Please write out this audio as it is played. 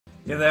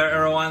Hey there,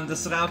 everyone.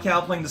 This is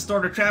Alcal playing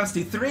Distorted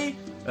Travesty 3.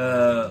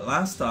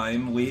 Last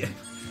time we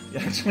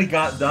actually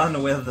got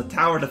done with the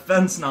tower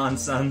defense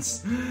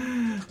nonsense.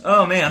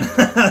 Oh man.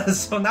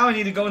 So now I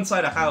need to go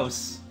inside a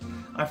house.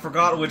 I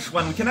forgot which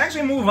one. We can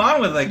actually move on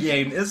with the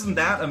game. Isn't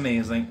that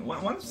amazing?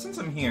 Since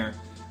I'm here,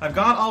 I've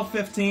got all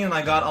 15 and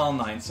I got all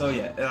 9. So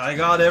yeah, I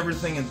got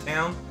everything in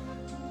town.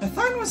 I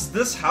thought it was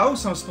this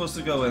house I was supposed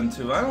to go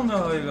into. I don't know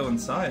how you go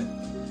inside.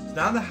 Is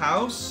that the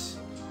house?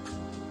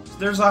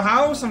 There's a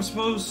house I'm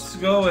supposed to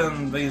go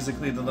in,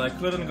 basically, that I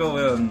couldn't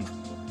go in.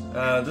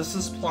 This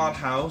is plot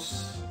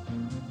house.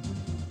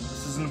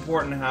 This is an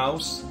important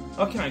house.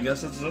 Okay, I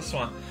guess it's this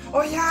one.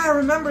 Oh yeah, I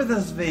remember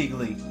this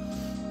vaguely.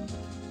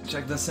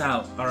 Check this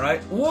out,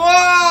 alright?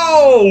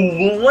 Whoa!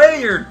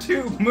 Layer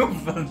 2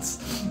 movements!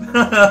 This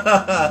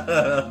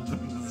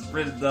is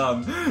pretty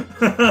dumb.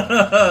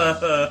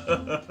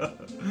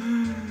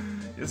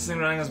 This thing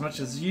running as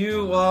much as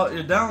you. Well,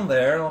 you're down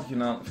there,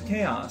 looking out for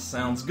chaos.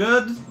 Sounds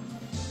good.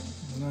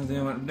 No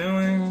idea what I'm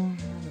doing.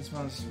 This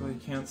one's why you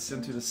can't sit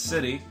into the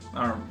city.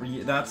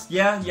 That's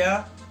yeah.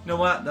 You know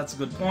what? That's a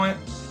good point.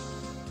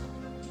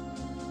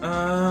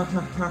 So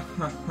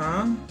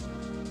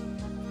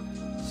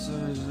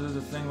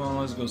the thing won't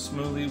always go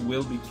smoothly.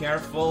 Will be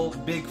careful.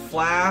 Big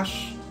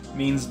flash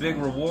means big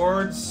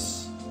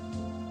rewards.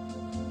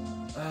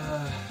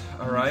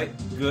 Alright,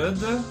 good.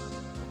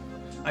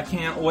 I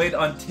can't wait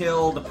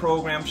until the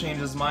program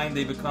changes mind.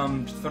 They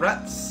become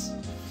threats.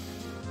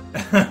 I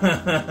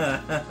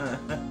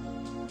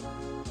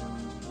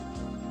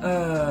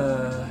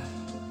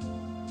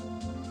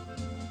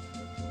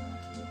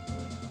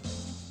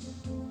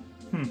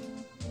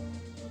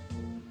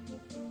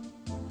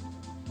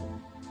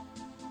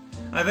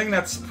think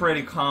that's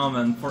pretty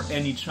common for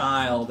any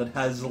child that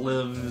has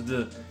lived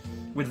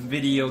with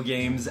video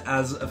games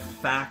as a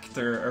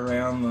factor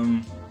around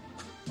them.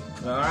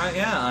 Alright,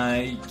 yeah,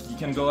 you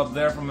can go up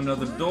there from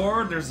another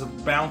door. There's a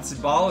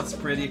bouncy ball, it's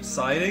pretty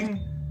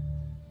exciting.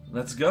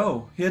 Let's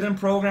go. Hidden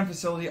program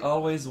facility,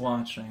 always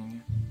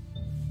watching.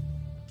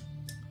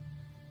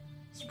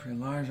 It's pretty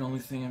large. The only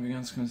thing I'm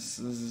against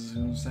is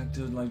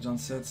consecutive. Like John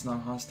said, it's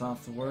not hostile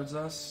towards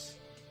us.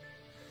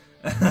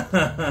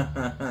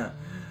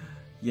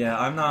 Yeah,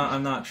 I'm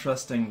not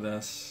trusting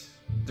this.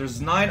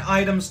 There's 9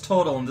 items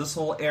total in this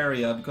whole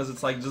area because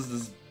it's like just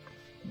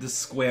this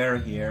square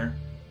here.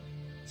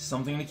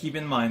 Something to keep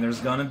in mind. There's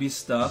gonna be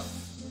stuff.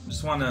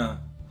 Just wanna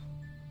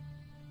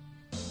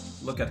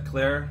look at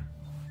Claire.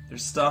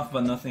 There's stuff,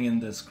 but nothing in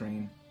this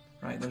screen.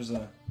 Right, there's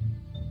a...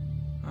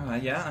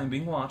 Alright, yeah, I'm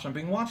being watched. I'm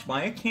being watched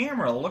by a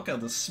camera. Look at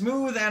the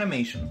smooth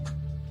animation.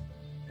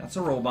 That's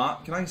a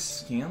robot. Can I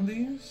scan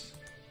these?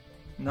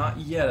 Not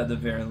yet, at the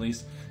very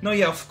least. No,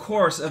 yeah, of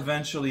course,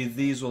 eventually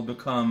these will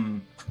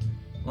become,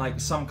 like,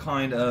 some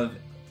kind of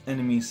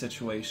enemy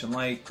situation.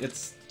 Like,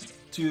 it's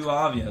too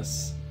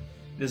obvious.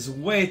 It is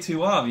way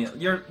too obvious.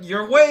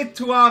 You're way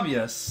too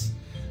obvious.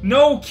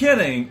 No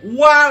kidding!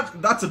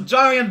 What? That's a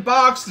giant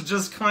box to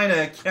just kind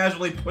of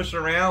casually push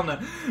around.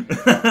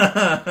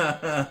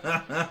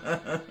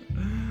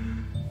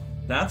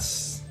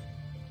 That's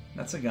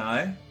a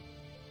guy.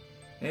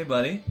 Hey,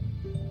 buddy.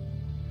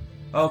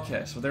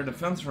 Okay, so their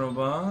defense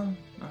robot.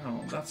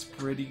 Oh, that's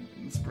pretty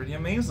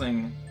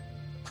amazing.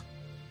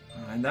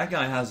 Alright, that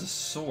guy has a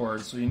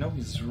sword, so you know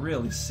he's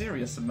really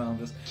serious about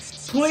this.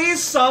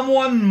 Please,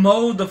 someone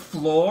mow the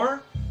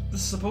floor. This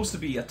is supposed to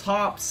be a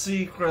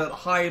top-secret,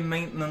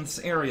 high-maintenance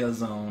area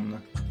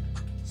zone.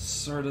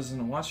 Sir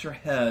doesn't watch your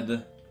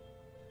head.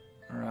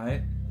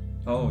 Alright.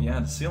 Oh,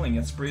 yeah, the ceiling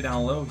gets pretty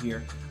down low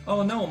here.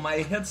 Oh, no, my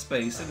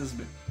headspace, it is...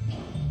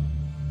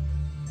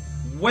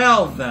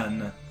 Well,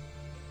 then.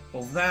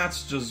 Well,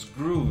 that's just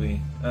groovy.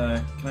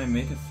 Can I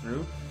make it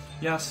through?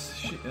 Yes,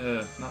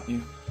 not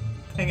you.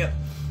 Dang it.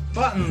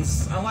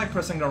 Buttons! I like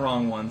pressing the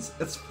wrong ones.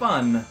 It's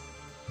fun.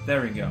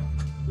 There we go.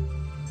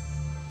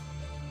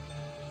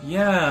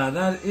 Yeah,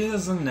 that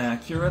is an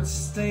accurate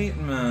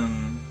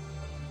statement.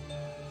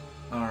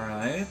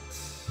 Alright.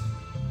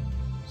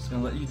 Just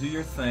gonna let you do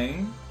your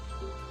thing.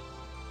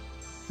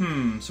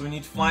 So we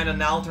need to find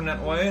an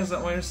alternate way, is that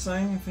what you're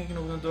saying? You're thinking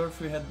of the door if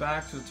we head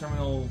back to the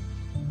terminal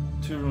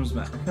 2 rooms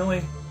back.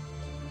 Really?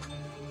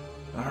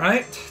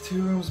 Alright,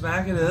 2 rooms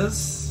back it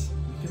is.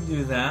 We can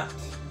do that.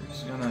 We're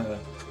just gonna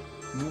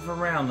move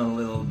around a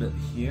little bit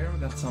here. We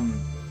got some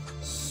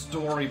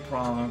story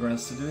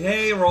progress to do.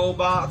 Hey,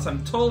 robots,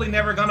 I'm totally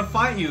never gonna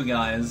fight you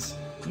guys.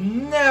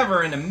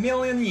 Never in a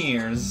million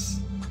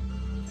years.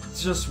 It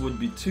just would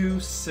be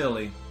too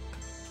silly.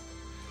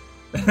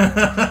 That's...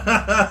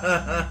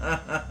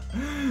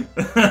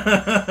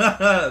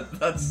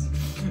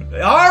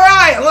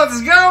 Alright,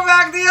 let's go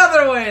back the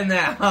other way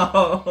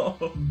now!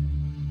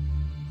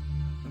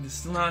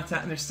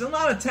 They're still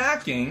not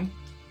attacking.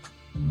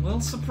 A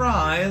little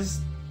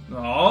surprised.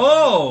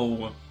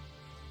 Oh!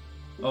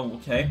 Oh,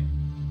 okay.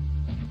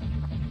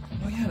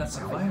 Oh yeah, that's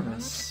a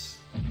virus.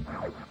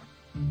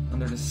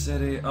 Under the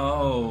city.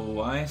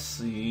 Oh, I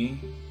see.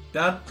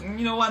 That,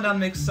 you know what, that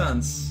makes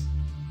sense.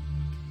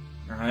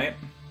 Alright.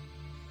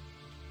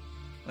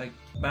 Like,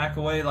 Back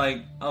away,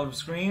 like, out of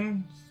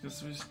screen.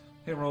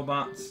 Hey,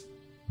 robots.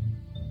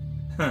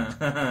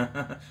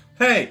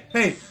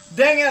 Hey,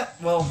 dang it!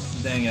 Well,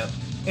 dang it.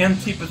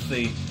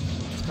 Antipathy.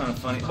 It's kind of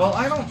funny. Well,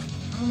 how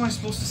am I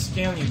supposed to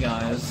scan you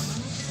guys?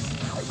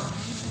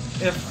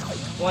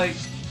 If, like,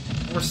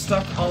 we're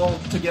stuck all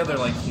together,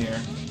 like,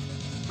 here.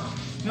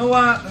 You know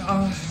what?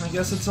 I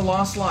guess it's a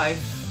lost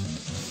life.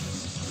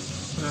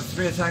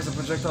 3 attacks of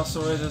projectile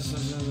storage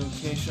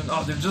location.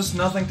 Oh, they're just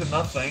nothing to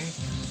nothing.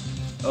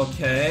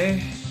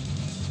 Okay.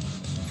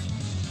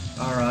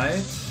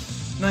 Alright.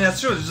 No, that's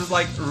true. It's just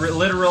like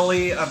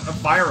literally a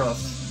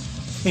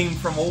virus came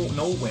from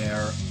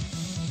nowhere.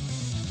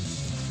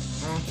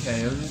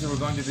 Okay, we're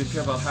going to be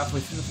about halfway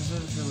through the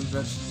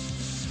facility.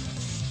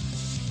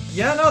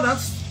 Yeah, no,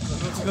 that's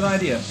a good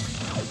idea.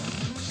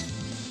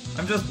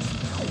 I'm just...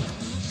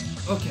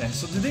 Okay,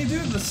 so did they do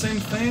the same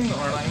thing,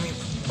 or I mean...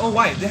 Oh,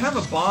 wait, they have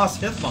a boss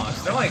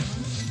hitbox. They're like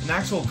an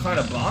actual kind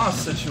of boss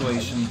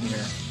situation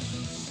here.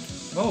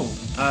 Whoa,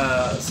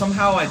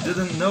 somehow I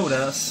didn't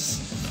notice.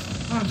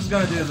 I'm just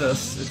gonna do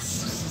this.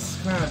 It's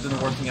kind of been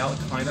working out,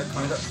 kinda.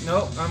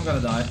 Nope, I'm gonna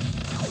die.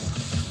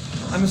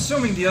 I'm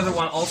assuming the other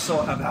one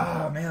also have...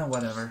 Ah, man,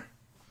 whatever.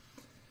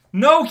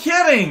 No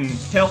kidding!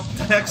 Help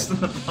text in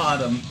the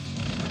bottom.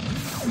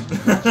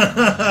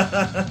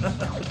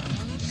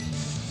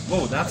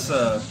 Whoa, that's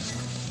a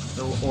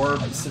little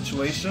orb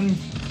situation.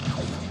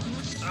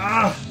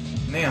 Ah,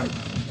 man.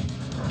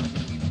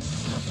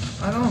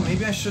 I don't know,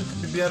 maybe I should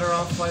be better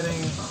off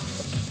fighting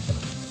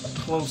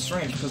close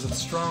range because it's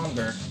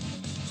stronger.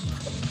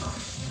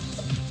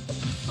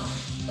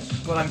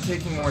 But I'm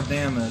taking more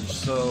damage,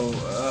 so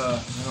I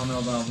don't know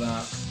about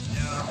that.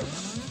 Yeah.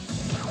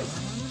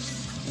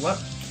 What?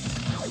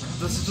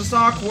 This is just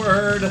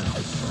awkward.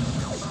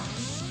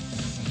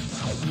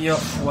 Yep,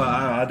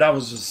 wow, that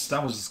was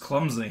just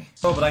clumsy.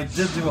 Oh, but I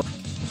did do a...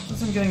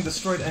 Since I'm getting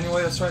destroyed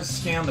anyway, let's try to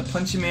scan the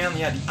Punchy Man.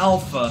 Yeah, the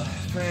Alpha.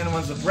 Training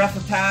one's a breath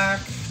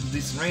attack.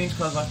 Decent range,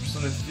 cause 5%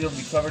 of the field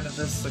be covered at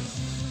this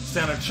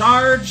standard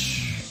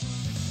charge.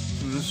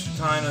 This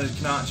time it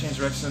cannot change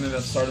direction if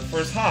it started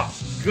first hop.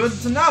 Good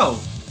to know.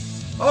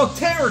 Oh,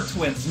 Terror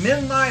Twins,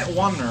 Midnight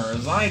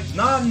Wonders. I did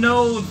not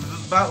know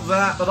about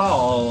that at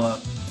all.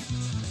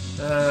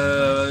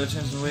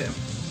 Change the way.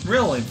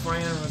 Really,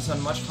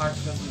 400% much higher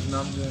because we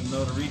not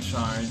know to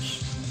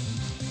recharge.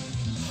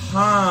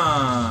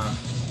 Huh.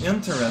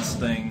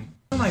 Interesting.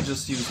 Why don't I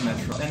just use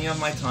Metro? Any of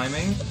my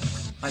timing?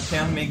 I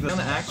can make them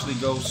actually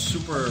go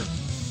super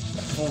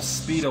full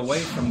speed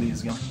away from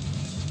these guys.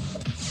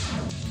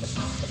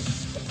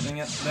 Dang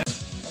it.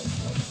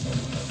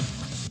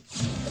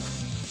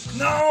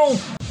 No!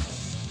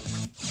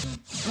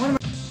 What am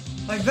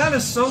I... Like, that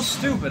is so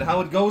stupid how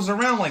it goes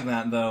around like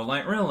that, though.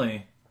 Like,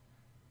 really.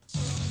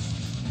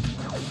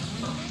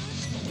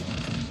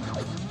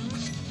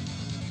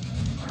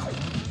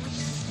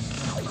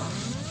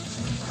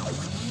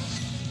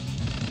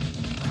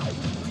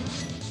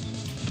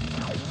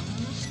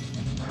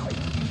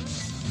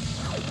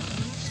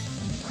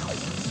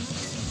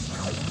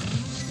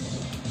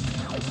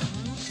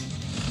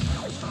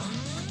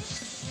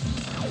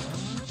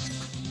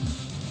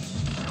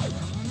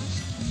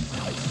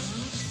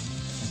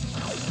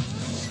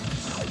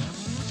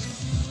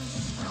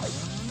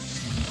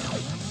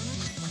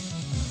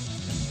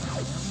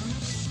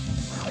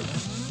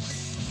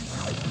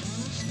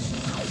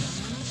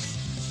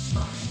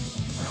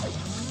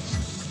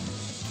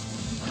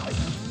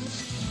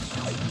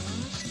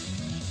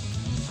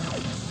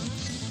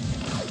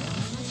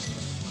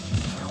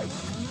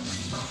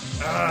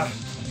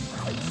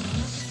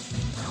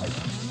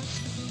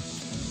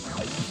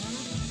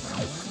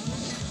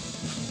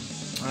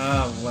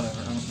 Whatever.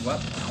 What?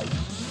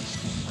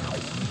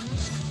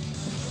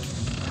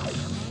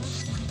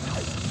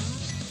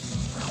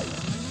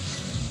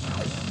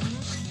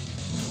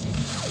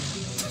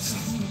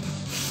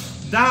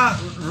 That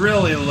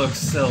really looks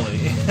silly,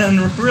 and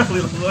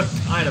really looked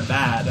kind of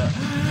bad.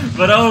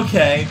 But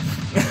okay.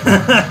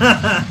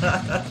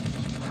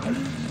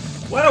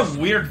 What a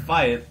weird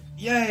fight.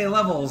 Yay,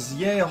 levels.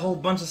 Yay, a whole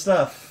bunch of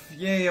stuff.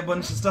 Yay, a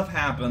bunch of stuff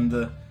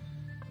happened.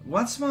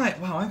 What's my...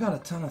 Wow, I got a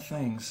ton of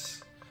things.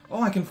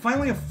 Oh, I can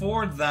finally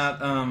afford that,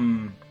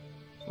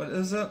 what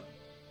is it?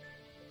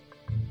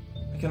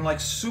 I can, like,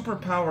 super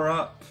power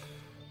up.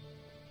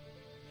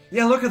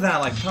 Yeah, look at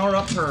that, like, power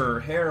up her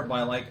hair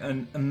by, like,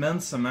 an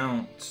immense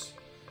amount.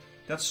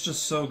 That's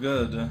just so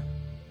good.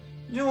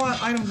 You know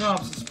what? Item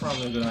drops is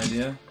probably a good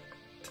idea.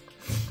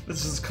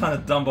 Let's just kind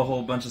of dump a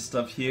whole bunch of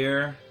stuff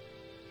here.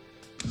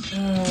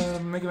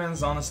 Mega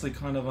Man's honestly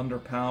kind of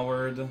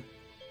underpowered.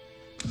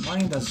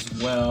 Mind as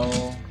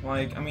well.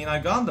 Like, I mean, I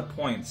got the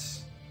points.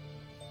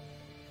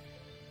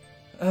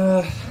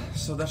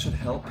 So that should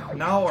help.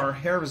 Now our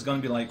hair is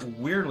gonna be, like,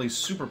 weirdly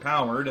super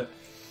powered.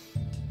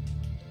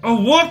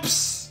 Oh,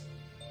 whoops!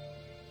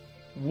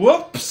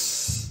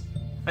 Whoops!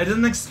 I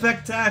didn't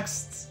expect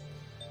text.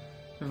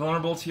 You're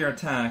vulnerable to your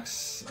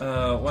attacks.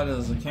 What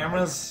is the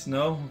cameras?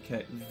 No?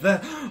 Okay.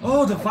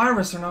 Oh, the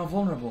virus are now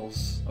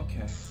vulnerables.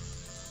 Okay.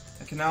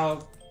 I can now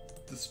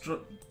destroy...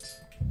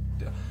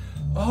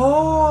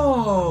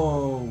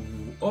 Oh!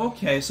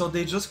 Okay, so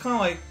they just kind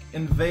of like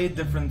invade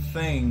different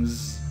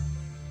things.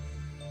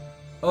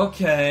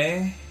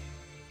 Okay.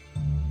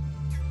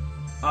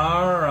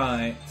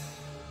 Alright.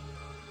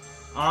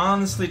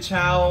 Honestly,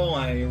 Chow,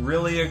 I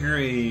really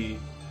agree.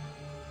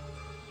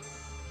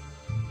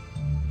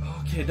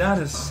 Okay, that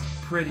is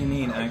pretty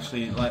neat,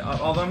 actually. Like,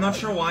 although I'm not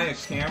sure why a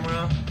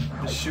camera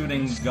is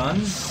shooting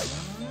guns.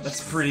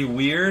 That's pretty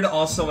weird.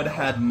 Also, it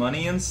had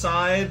money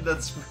inside.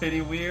 That's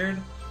pretty weird.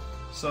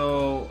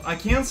 So, I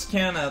can't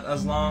scan it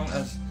as long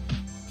as...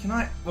 Can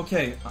I?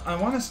 Okay, I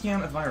want to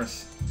scan a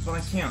virus, but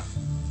I can't.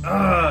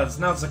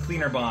 Now it's a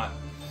cleaner bot.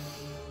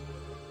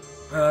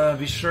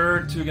 Be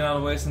sure to get out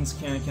of the way since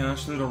can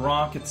actually do the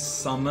rocket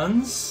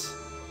summons.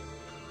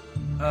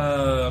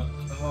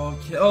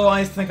 Okay. Oh,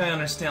 I think I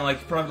understand.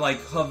 Like, probably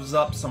like hubs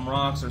up some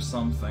rocks or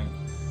something.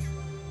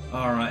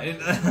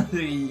 Alright.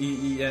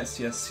 Yes,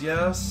 yes,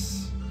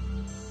 yes.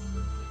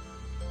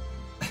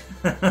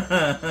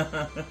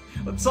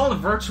 It's all the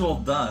virtual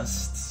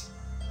dust.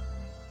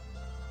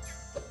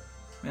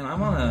 Man, I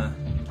wanna...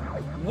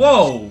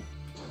 Whoa!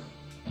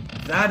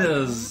 That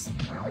is...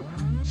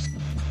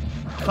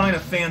 kind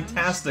of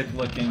fantastic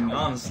looking,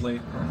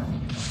 honestly.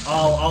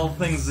 All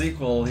things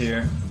equal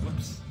here.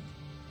 Whoops.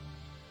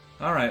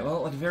 Alright,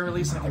 well, at the very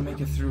least I can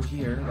make it through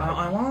here.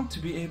 I want to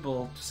be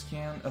able to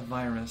scan a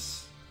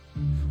virus.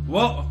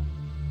 Whoa!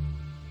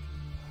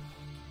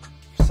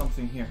 There's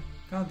something here.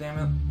 God damn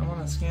it, I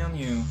want to scan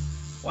you.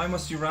 Why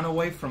must you run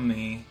away from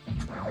me?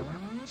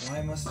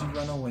 Why must you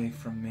run away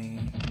from me?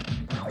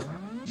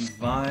 You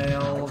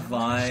vile,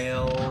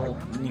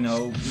 you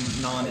know,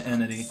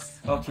 non-entity.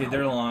 Okay,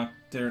 they're locked.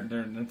 They're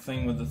the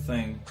thing with the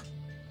thing.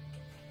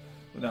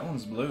 Ooh, that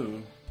one's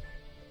blue.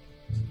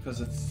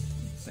 Because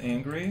it's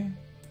angry?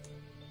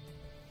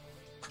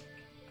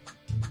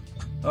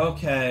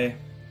 Okay.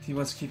 He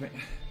was keeping...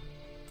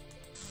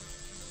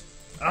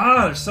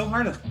 Ah, they're so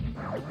hard to...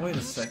 Wait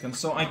a second.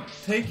 So I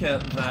take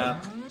it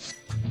that...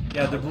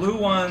 Yeah, the blue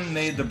one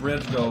made the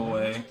bridge go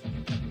away.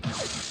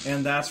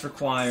 And that's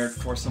required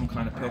for some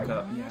kind of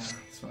pickup. Yeah,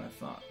 that's what I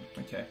thought.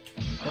 Okay.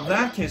 In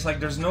that case, like,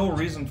 there's no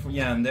reason for...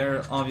 Yeah, and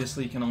there,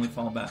 obviously, you can only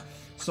fall back.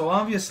 So,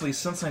 obviously,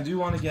 since I do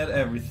want to get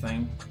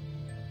everything...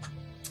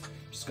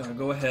 Just gotta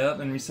go ahead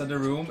and reset the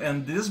room.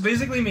 And this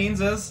basically means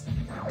is...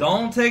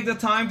 Don't take the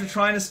time to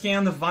try to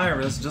scan the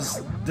virus.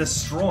 Just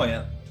destroy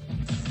it.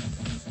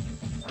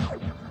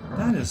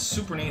 That is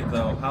super neat,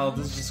 though. How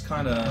this just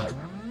kind of...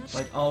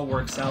 Like, all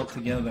works out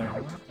together.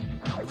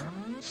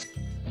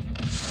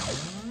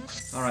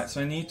 Alright,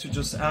 so I need to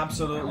just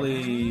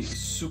absolutely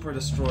super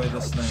destroy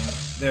this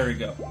thing. There we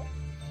go.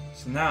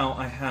 So now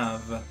I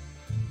have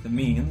the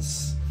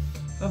means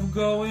of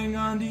going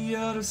on the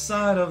other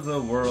side of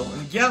the world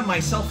and get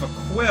myself a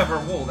quiver.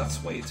 Whoa,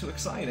 that's way too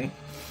exciting.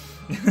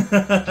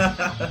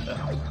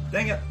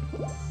 Dang it.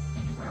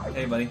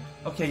 Hey, buddy.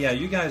 Okay, yeah,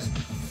 you guys...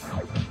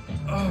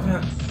 Oh,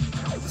 man.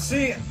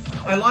 See,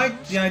 I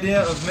like the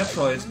idea of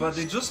Metroids, but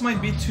they just might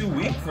be too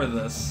weak for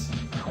this.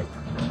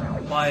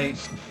 Like...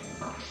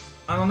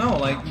 I don't know,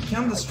 like, you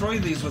can destroy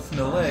these with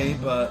melee,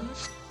 but...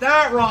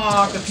 That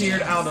rock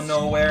appeared out of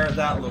nowhere.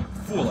 That looked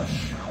foolish.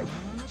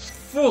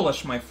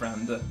 Foolish, my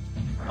friend.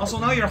 Also,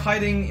 now you're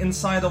hiding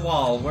inside the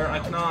wall, where I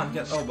cannot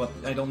get... Oh, but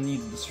I don't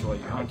need to destroy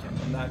you. Okay,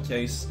 in that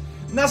case...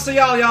 Nesta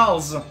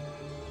Yals!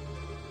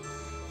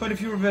 Quite a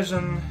few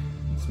revision.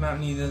 This map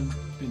needed to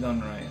be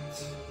done right.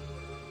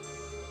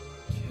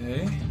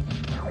 Okay.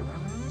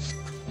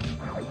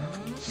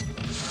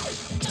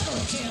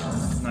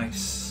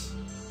 Nice.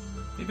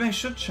 Maybe I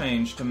should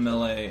change to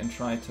melee and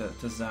try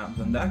to zap.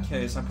 In that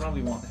case, I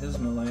probably want his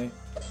melee.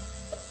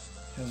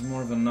 He has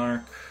more of a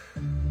narc.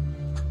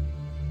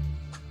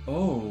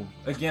 Oh,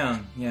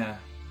 again, yeah.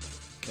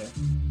 Okay.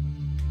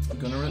 I'm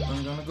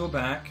gonna go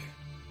back.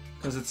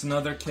 Because it's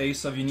another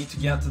case of you need to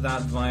get to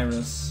that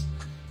virus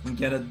and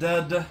get it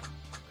dead.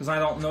 Because I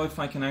don't know if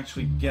I can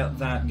actually get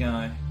that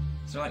guy.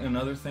 Is there like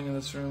another thing in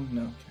this room?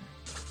 No.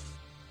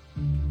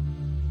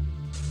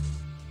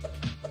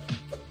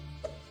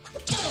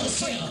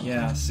 Okay.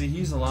 Yeah, see,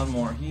 he's a lot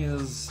more. He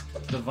is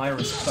the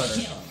virus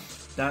cutter.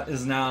 That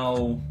is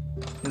now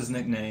his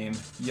nickname.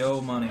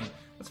 Yo, money.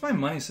 What's my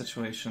money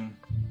situation?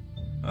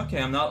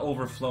 Okay, I'm not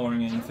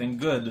overflowing anything.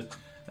 Good.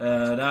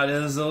 That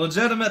is a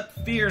legitimate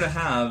fear to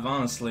have,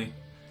 honestly.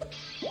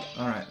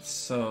 Alright,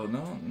 so,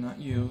 no, not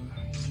you.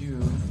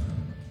 You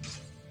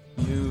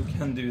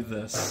can do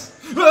this.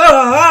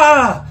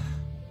 Ah!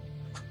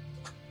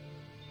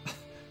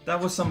 That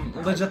was some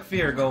legit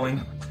fear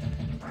going.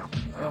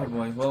 Oh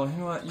boy, well, you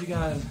know what, you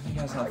guys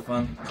have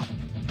fun.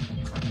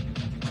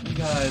 You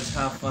guys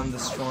have fun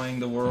destroying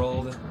the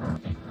world.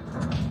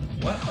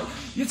 What?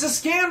 It's a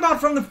scan bot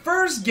from the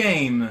first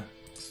game!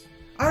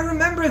 I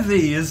remember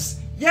these!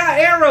 Yeah,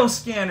 arrow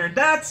scanner,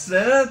 that's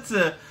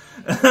it!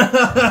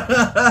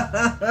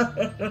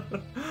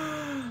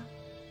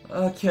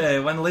 Okay,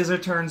 when laser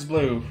turns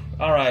blue.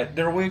 Alright,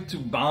 they're weak to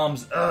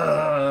bombs.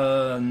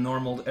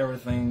 Normal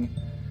everything.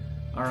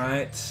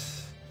 Alright.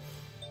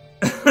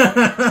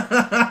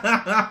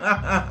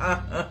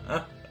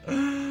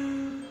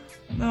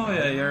 Oh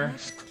yeah, you're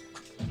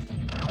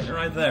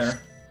right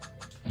there.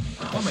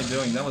 What am I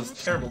doing? That was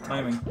terrible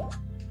timing.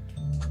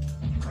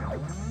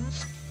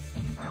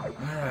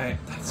 Alright,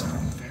 that's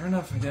fair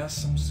enough, I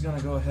guess. I'm just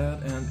gonna go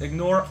ahead and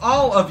ignore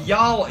all of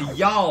y'all,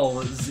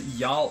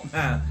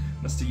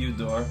 that's the U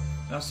door.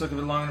 That took a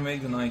bit longer to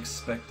make than I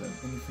expected.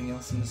 Anything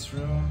else in this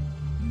room?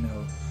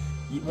 No.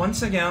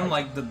 Once again,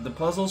 like, the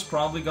puzzle's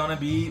probably gonna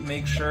be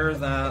make sure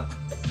that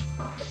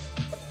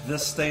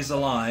this stays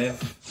alive.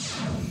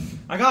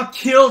 I got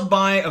killed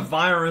by a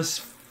virus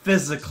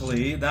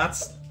physically.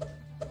 That's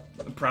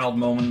a proud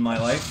moment in my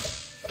life.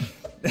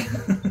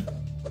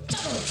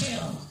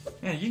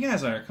 Man, you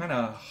guys are kind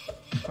of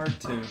hard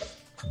to...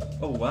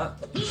 Oh,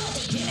 what?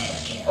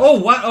 Oh,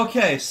 what?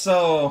 Okay,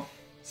 so...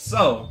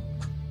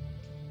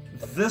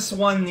 This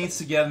one needs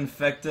to get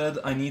infected.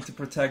 I need to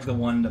protect the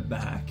one in the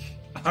back.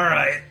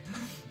 Alright.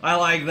 I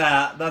like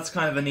that. That's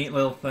kind of a neat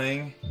little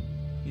thing.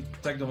 Need to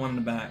protect the one in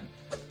the back.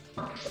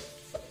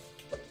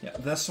 Yeah,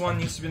 this one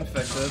needs to be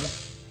infected.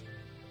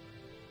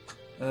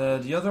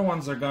 The other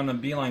ones are gonna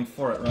beeline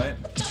for it, right?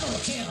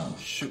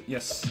 Shoot,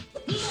 yes.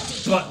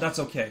 But that's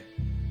okay.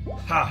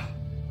 Ha!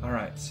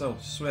 Alright, so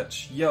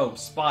switch. Yo,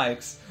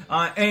 spikes.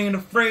 I ain't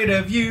afraid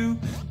of you.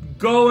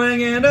 Going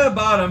into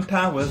bottom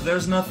power,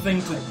 there's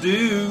nothing to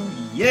do.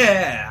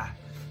 Yeah!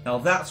 Now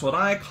that's what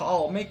I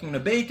call making the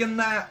bacon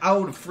that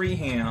out of free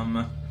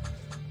ham.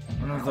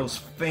 One of those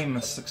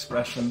famous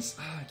expressions.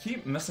 I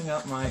keep messing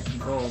up my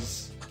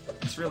controls.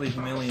 It's really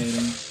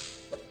humiliating.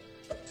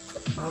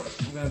 Oh,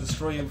 I'm gonna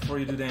destroy you before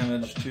you do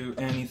damage to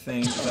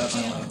anything that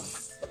I like.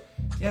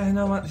 Yeah, you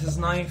know what? His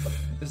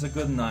knife is a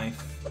good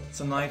knife. It's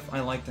a knife I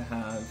like to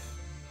have.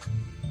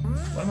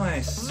 What am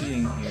I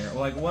seeing here?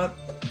 Like, what?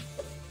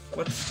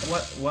 What?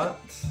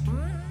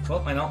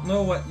 Well, I don't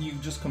know what you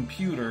just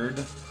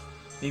computered.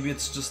 Maybe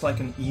it's just like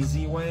an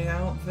easy way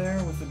out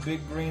there with a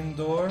big green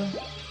door?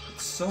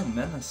 It's so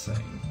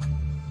menacing.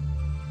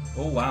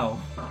 Oh, wow.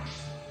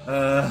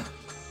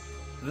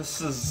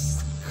 This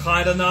is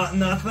kinda not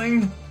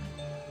nothing.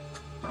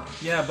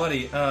 Yeah,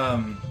 buddy,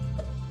 I'm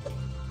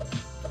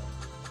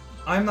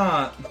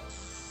not...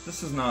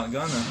 This is not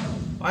gonna...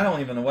 I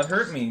don't even know what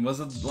hurt me. Was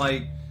it,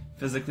 like,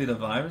 physically the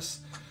virus?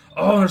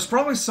 Oh, there's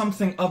probably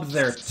something up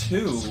there,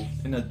 too,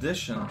 in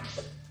addition.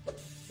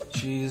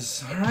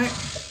 Jeez, alright.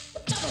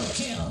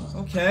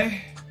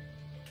 Okay.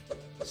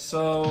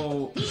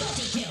 So...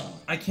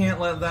 I can't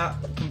let that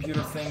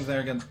computer thing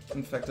there get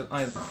infected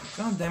either.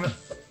 God damn it.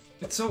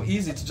 It's so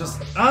easy to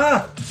just...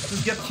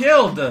 Just get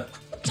killed!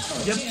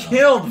 Get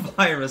killed,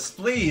 virus,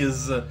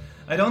 please!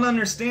 I don't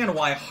understand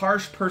why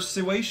harsh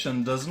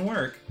persuasion doesn't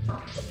work.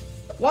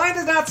 Why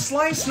did that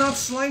slice not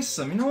slice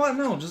him? You know what?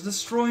 No, just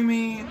destroy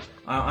me.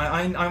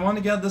 I want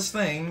to get this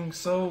thing,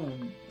 so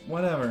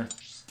whatever.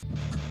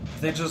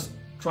 They just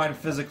try to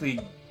physically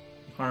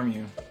harm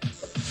you.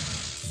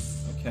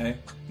 Okay.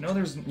 You know,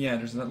 there's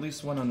at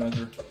least one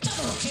another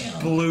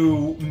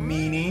blue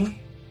meanie.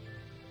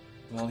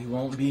 Well, he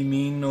won't be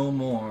mean no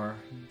more.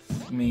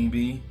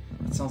 Maybe.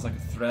 That sounds like a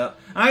threat.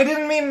 I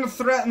didn't mean to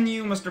threaten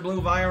you, Mr.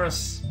 Blue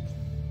Virus.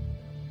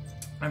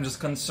 I'm just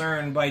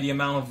concerned by the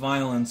amount of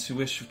violence you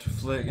wish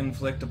to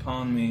inflict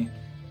upon me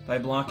by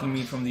blocking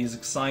me from these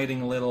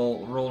exciting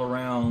little roll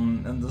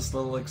around and this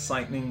little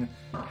exciting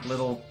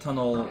little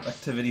tunnel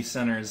activity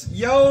centers.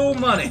 Yo,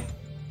 money!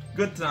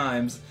 Good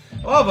times.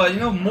 Oh, but you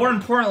know, more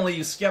importantly,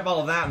 you skip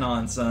all of that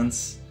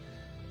nonsense.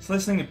 It's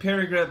listening to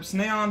Perigrip's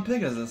Neon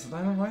Pegasus, and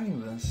I'm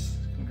writing this.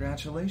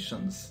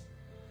 Congratulations.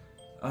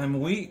 I'm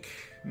weak.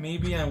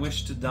 Maybe I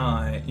wish to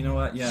die. You know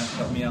what? Yeah,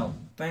 help me out.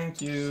 Thank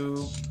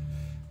you.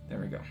 There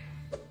we go.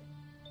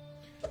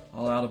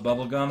 All out of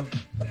bubblegum.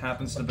 It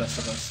happens to the best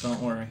of us, don't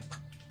worry.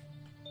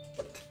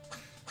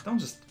 Don't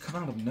just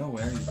come out of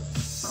nowhere, you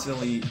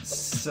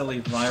silly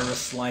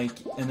virus-like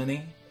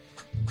entity.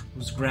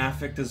 Whose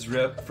graphic is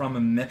ripped from a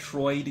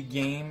Metroid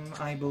game,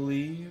 I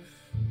believe.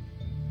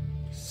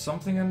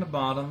 Something in the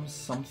bottom,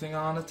 something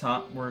on the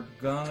top. We're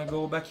gonna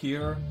go back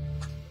here.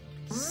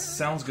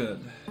 Sounds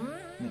good.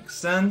 Makes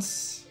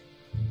sense.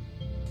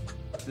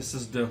 This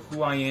is the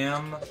who I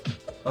am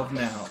of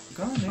now.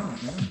 God damn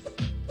it, man.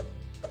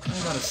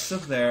 I gotta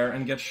sit there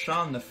and get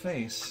shot in the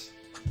face.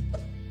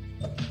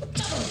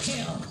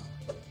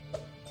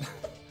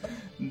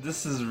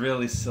 This is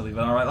really silly,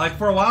 but alright. Like,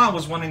 for a while I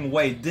was wondering,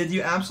 wait, did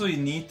you absolutely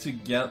need to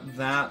get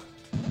that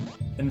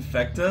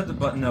infected?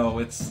 But no,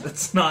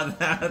 it's not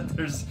that.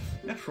 There's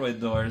Metroid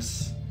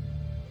doors.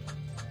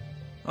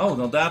 Oh,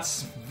 no,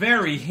 that's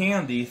very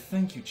handy.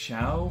 Thank you,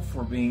 Chow,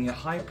 for being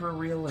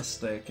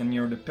hyper-realistic in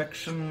your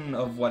depiction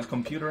of what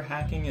computer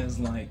hacking is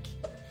like.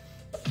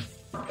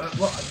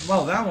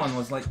 Well, that one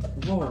was like,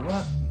 whoa,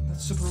 what?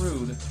 That's super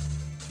rude.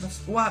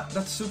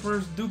 That's super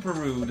duper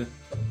rude.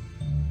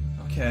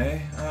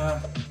 Okay,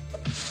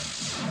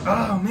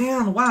 oh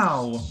man,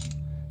 wow!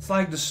 It's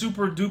like the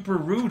super duper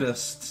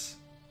rudest.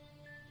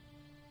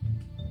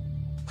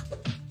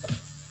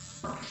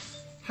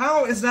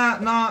 How is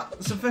that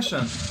not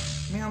sufficient?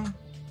 Man.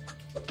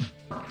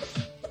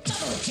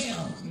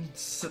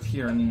 Sit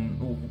here and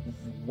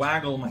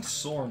waggle my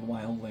sword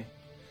wildly.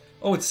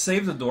 Oh, it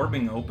saved the door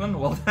being open?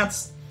 Well,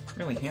 that's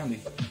really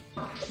handy.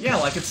 Yeah,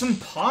 like, it's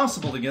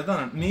impossible to get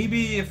that.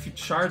 Maybe if you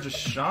charge a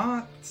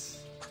shot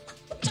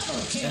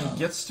and it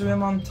gets to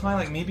him on time,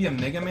 like maybe a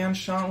Mega Man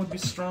shot would be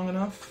strong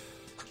enough.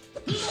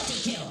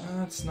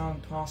 That's not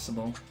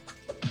impossible.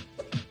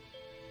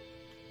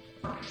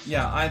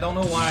 Yeah, I don't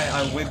know why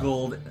I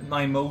wiggled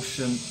my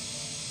motion.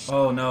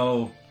 Oh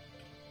no.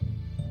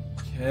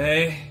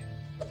 Okay.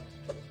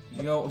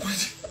 You go.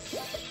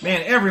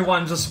 Man,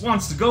 everyone just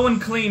wants to go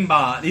and clean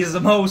bot. He's the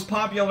most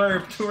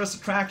popular tourist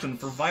attraction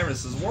for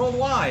viruses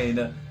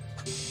worldwide.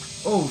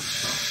 Oh,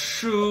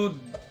 shoot.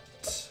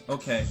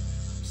 Okay.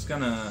 Just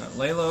gonna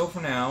lay low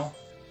for now.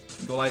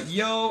 Go like,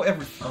 yo,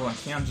 oh, I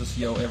can't just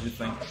yo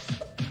everything.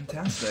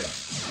 Fantastic.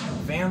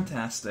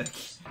 Fantastic.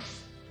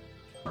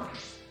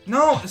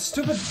 No,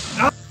 stupid.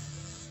 Ah!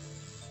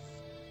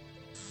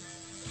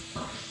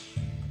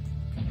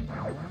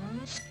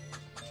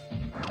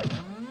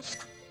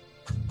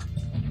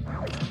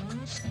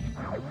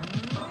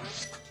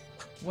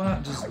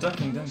 What? Just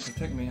ducking didn't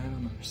protect me? I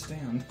don't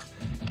understand.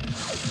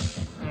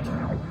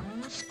 Okay.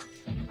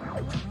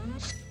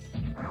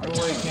 Go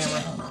away,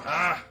 camera.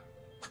 Ah!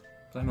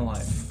 I'm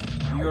alive.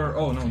 You're.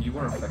 Oh no, you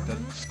were affected.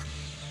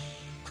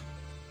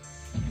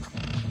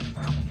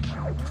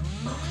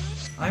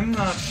 I'm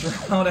not sure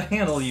how to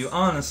handle you,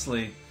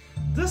 honestly.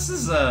 This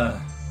is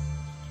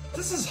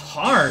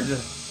hard.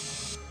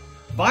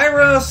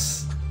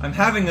 Virus! I'm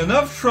having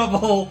enough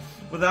trouble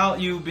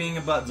without you being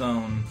a butt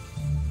zone.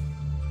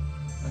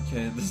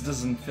 Okay, this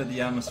doesn't fit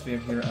the atmosphere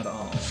here at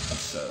all, it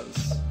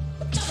says.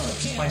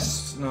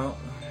 No,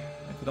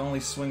 I could only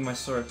swing my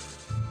sword.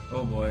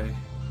 Oh boy.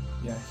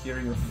 Yeah,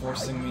 here you're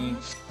forcing me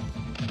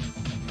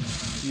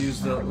to use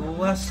the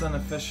less than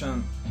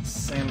efficient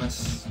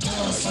Samus.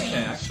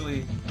 Okay,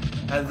 actually,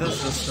 at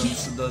this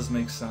distance, it does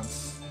make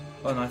sense.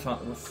 Oh, and I thought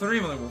there were 3,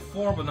 but there were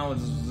 4, but no,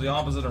 it's the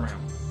opposite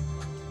around.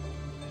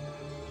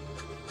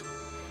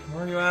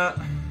 Where are you at?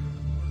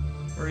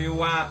 Where are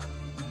you at,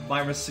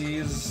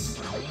 viruses?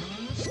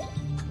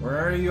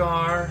 Where you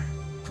are,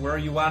 where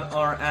you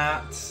are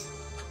at,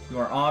 you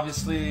are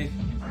obviously...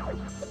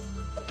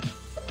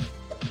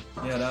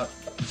 Yeah, that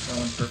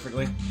went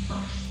perfectly.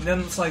 And then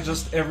it's like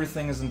just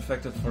everything is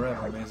infected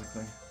forever,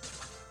 basically.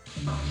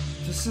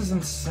 This is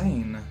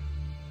insane.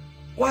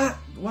 What?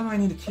 What do I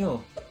need to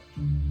kill?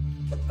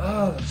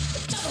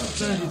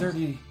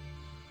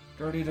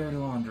 Dirty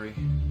laundry.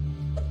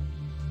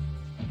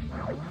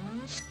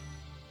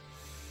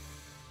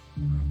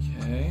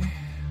 Okay.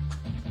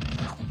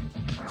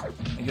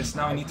 I guess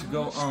now I need to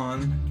go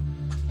on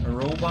a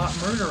robot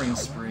murdering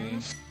spree.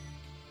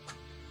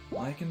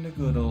 Like in the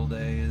good old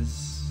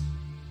days.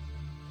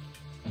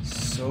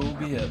 So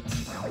be it.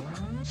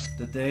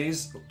 The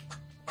days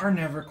are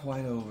never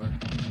quite over.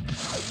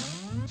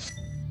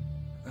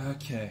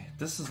 Okay,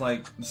 this is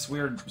like this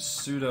weird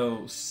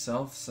pseudo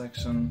stealth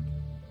section.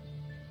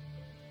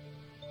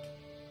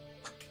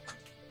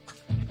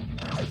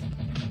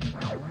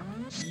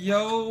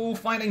 Yo,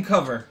 finding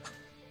cover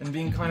and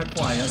being kind of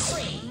quiet.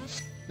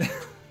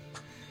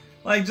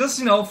 Like, just,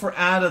 you know, for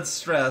added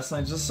stress,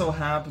 it just so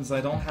happens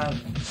I don't have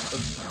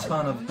a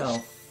ton of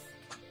health.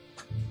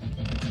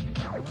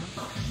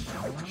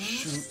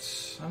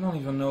 Shoot. I don't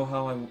even know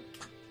how I...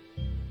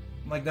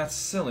 Like, that's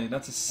silly.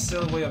 That's a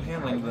silly way of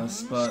handling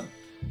this, but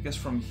I guess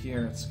from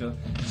here it's good.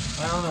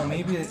 I don't know,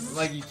 maybe,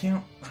 like, you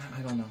can't...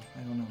 I don't know.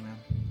 I don't know, man.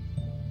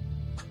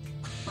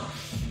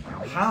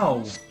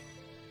 How?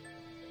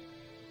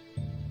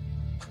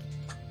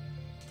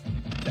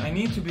 I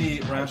need to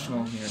be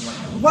rational here. Like,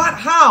 what?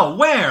 How?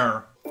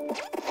 Where?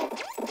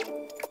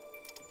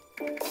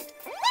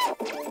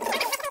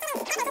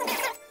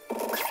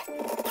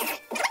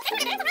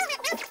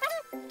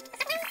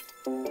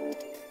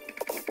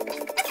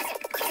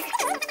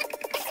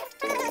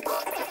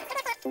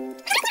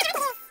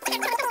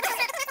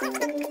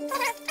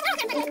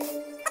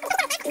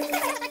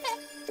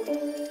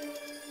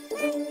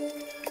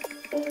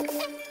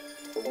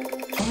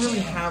 I don't really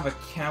have a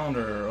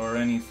counter or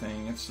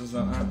anything, it's just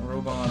that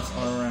robots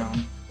are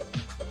around.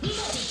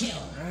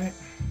 Alright.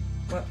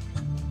 What?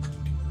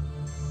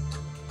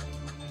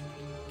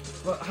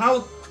 But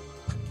how...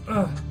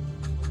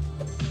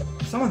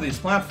 Some of these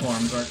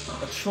platforms are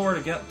a chore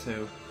to get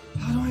to.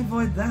 How do I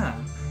avoid that?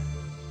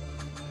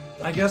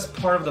 I guess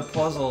part of the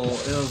puzzle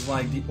is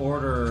like the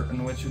order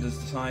in which you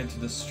decide to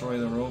destroy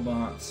the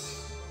robots.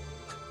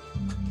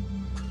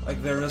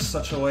 Like, there is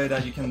such a way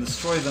that you can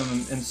destroy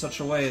them in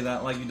such a way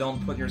that, like, you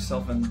don't put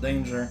yourself in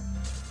danger.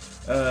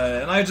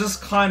 And I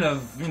just kind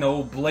of, you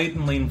know,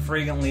 blatantly and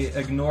frequently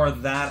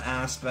ignored that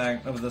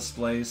aspect of this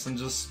place and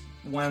just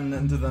went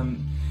into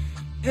them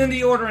in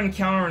the order and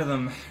countered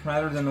them,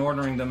 rather than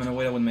ordering them in a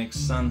way that would make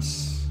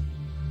sense.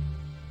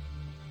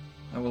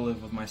 I will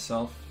live with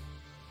myself.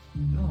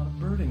 Did a lot of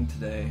birding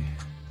today.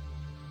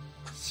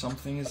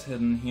 Something is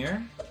hidden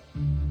here.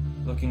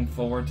 Looking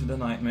forward to the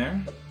nightmare.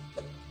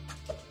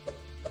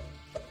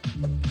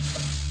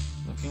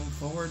 Looking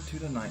forward to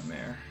the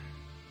nightmare.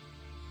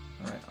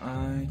 Alright,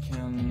 I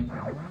can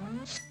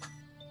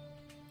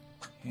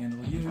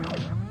handle you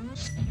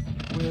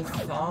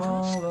with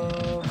all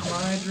of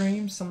my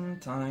dreams.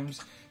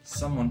 Sometimes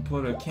someone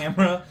put a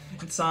camera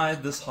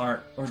inside this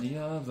heart, or the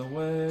other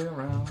way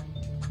around.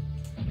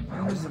 I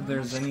wonder if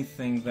there's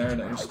anything there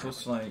that you're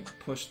supposed to like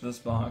push this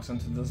box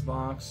into this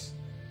box,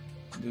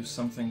 do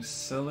something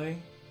silly.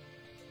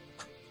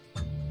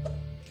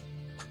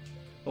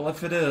 Well,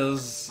 if it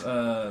is,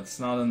 it's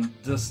not in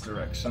this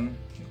direction.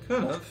 You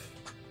could have.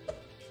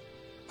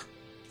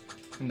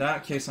 In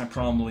that case, I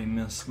probably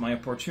missed my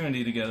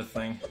opportunity to get a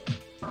thing.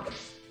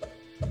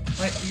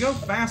 Like, you go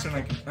faster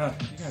than I can.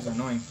 You guys are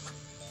annoying.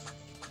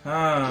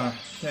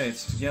 Okay,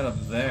 it's to get up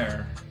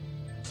there.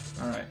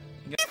 Alright.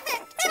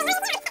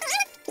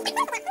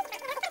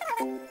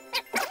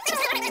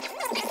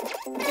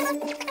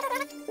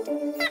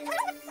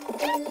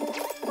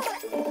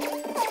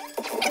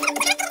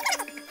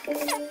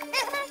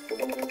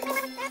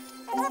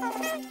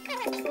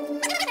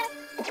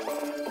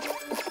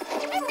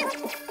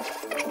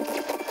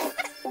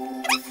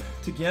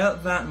 To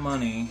get that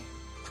money,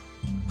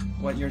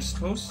 what you're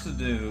supposed to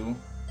do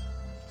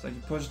is like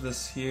you push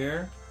this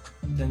here,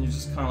 then you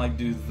just kind of like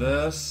do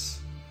this,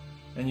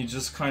 and you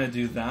just kind of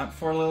do that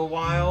for a little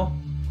while.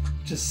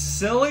 Just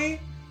silly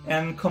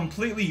and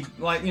completely,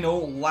 like, you know,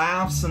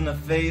 laughs in the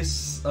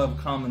face of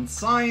common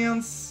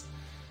science.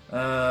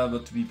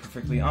 But to be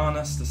perfectly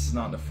honest, this is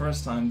not the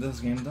first time this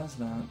game does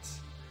that.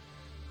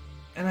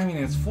 And I mean,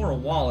 it's for a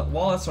wallet.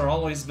 Wallets are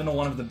always been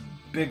one of the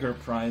bigger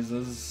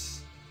prizes.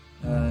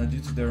 Due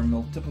to their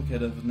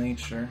multiplicative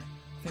nature.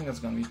 I think that's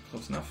gonna be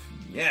close enough.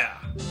 Yeah!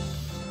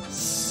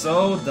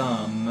 So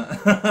dumb.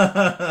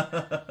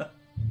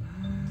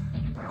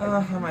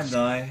 I might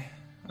die.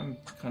 I'm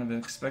kind of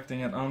expecting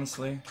it,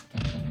 honestly.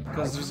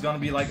 Because there's gonna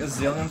be like a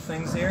zillion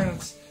things here, and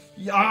it's...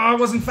 Yeah, I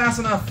wasn't fast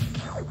enough!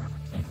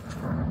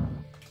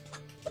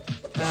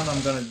 And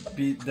I'm gonna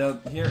be dead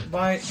here.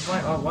 Bye,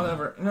 bye, oh,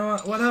 whatever. You know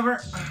what,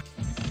 whatever.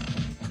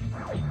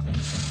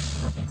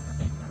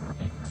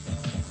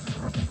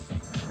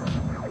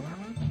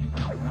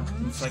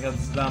 It's like at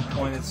that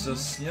point, it's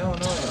just, you know,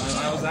 no,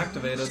 I was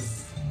activated.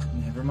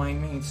 Never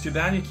mind me. It's too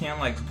bad you can't,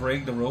 like,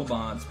 break the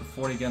robots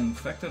before they get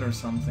infected or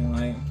something,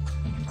 like...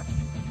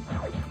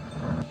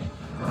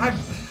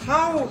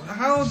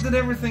 How did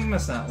everything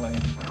miss that way?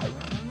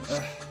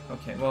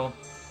 Okay, well, at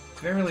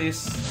the very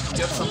least,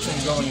 get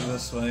something going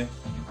this way.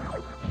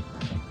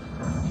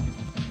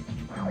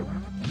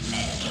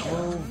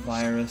 Oh,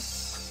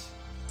 virus.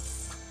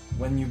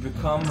 When you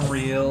become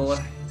real,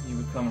 you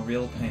become a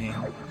real pain.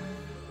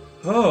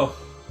 Oh,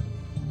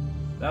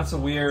 that's a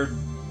weird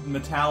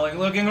metallic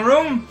looking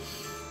room.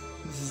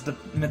 This is the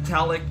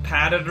metallic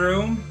padded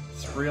room.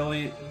 It's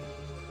really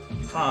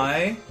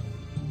high.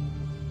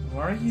 Who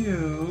are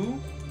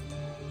you?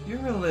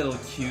 You're a little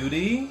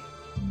cutie.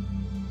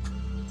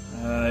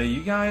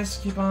 You guys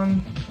keep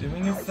on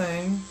doing your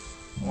thing.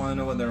 I want to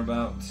know what they're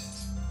about.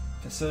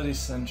 Facility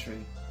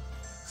Sentry.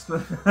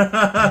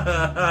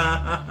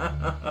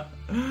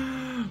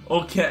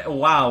 Okay,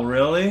 wow,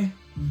 really?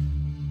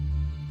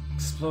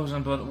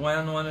 Explosion, but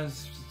when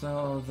is the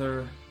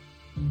other...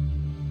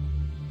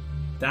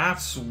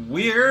 That's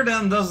weird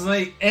and doesn't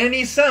make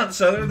any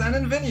sense other than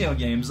in video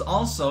games.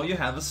 Also, you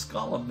have a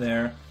skull up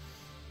there.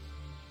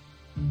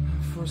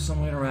 For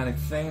some weird erratic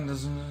thing,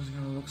 it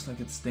looks like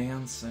it's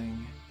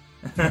dancing.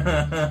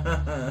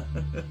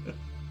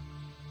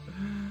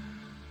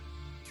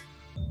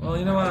 Well,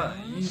 you know what?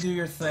 You do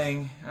your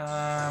thing.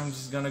 I'm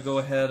just gonna go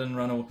ahead and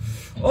run away.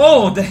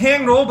 Oh, the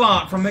Hang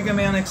Robot from Mega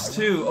Man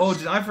X2. Oh,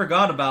 I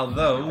forgot about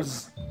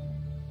those.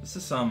 This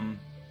is some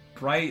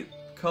bright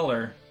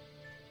color.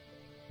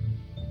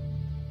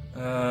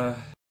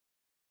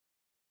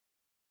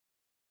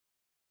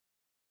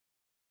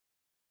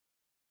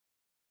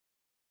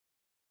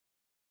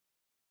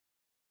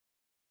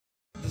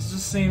 This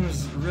just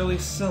seems really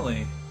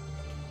silly.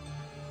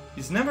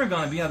 He's never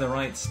gonna be at the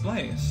right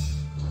place.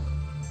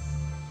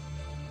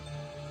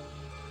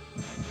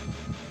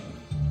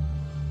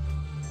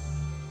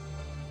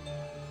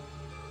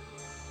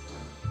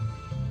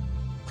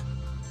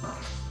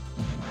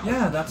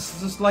 Yeah,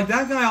 that's just like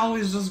that guy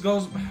always just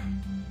goes.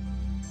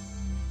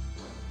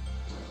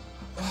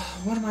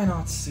 What am I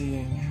not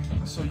seeing?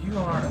 So you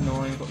are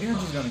annoying, but you're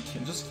just gonna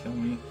kill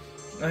me.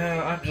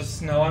 I'm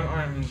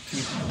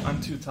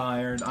too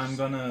tired. I'm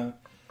gonna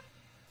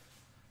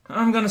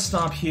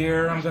stop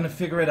here. I'm gonna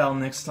figure it out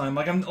next time.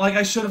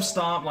 I should have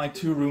stopped like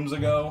 2 rooms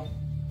ago.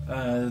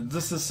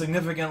 This is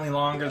significantly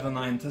longer than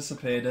I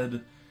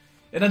anticipated.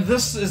 And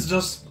this is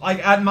just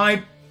like at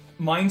my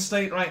mind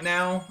state right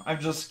now, I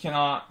just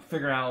cannot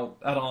figure out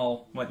at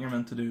all what you're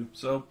meant to do.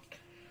 So,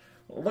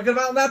 we'll look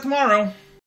about that tomorrow.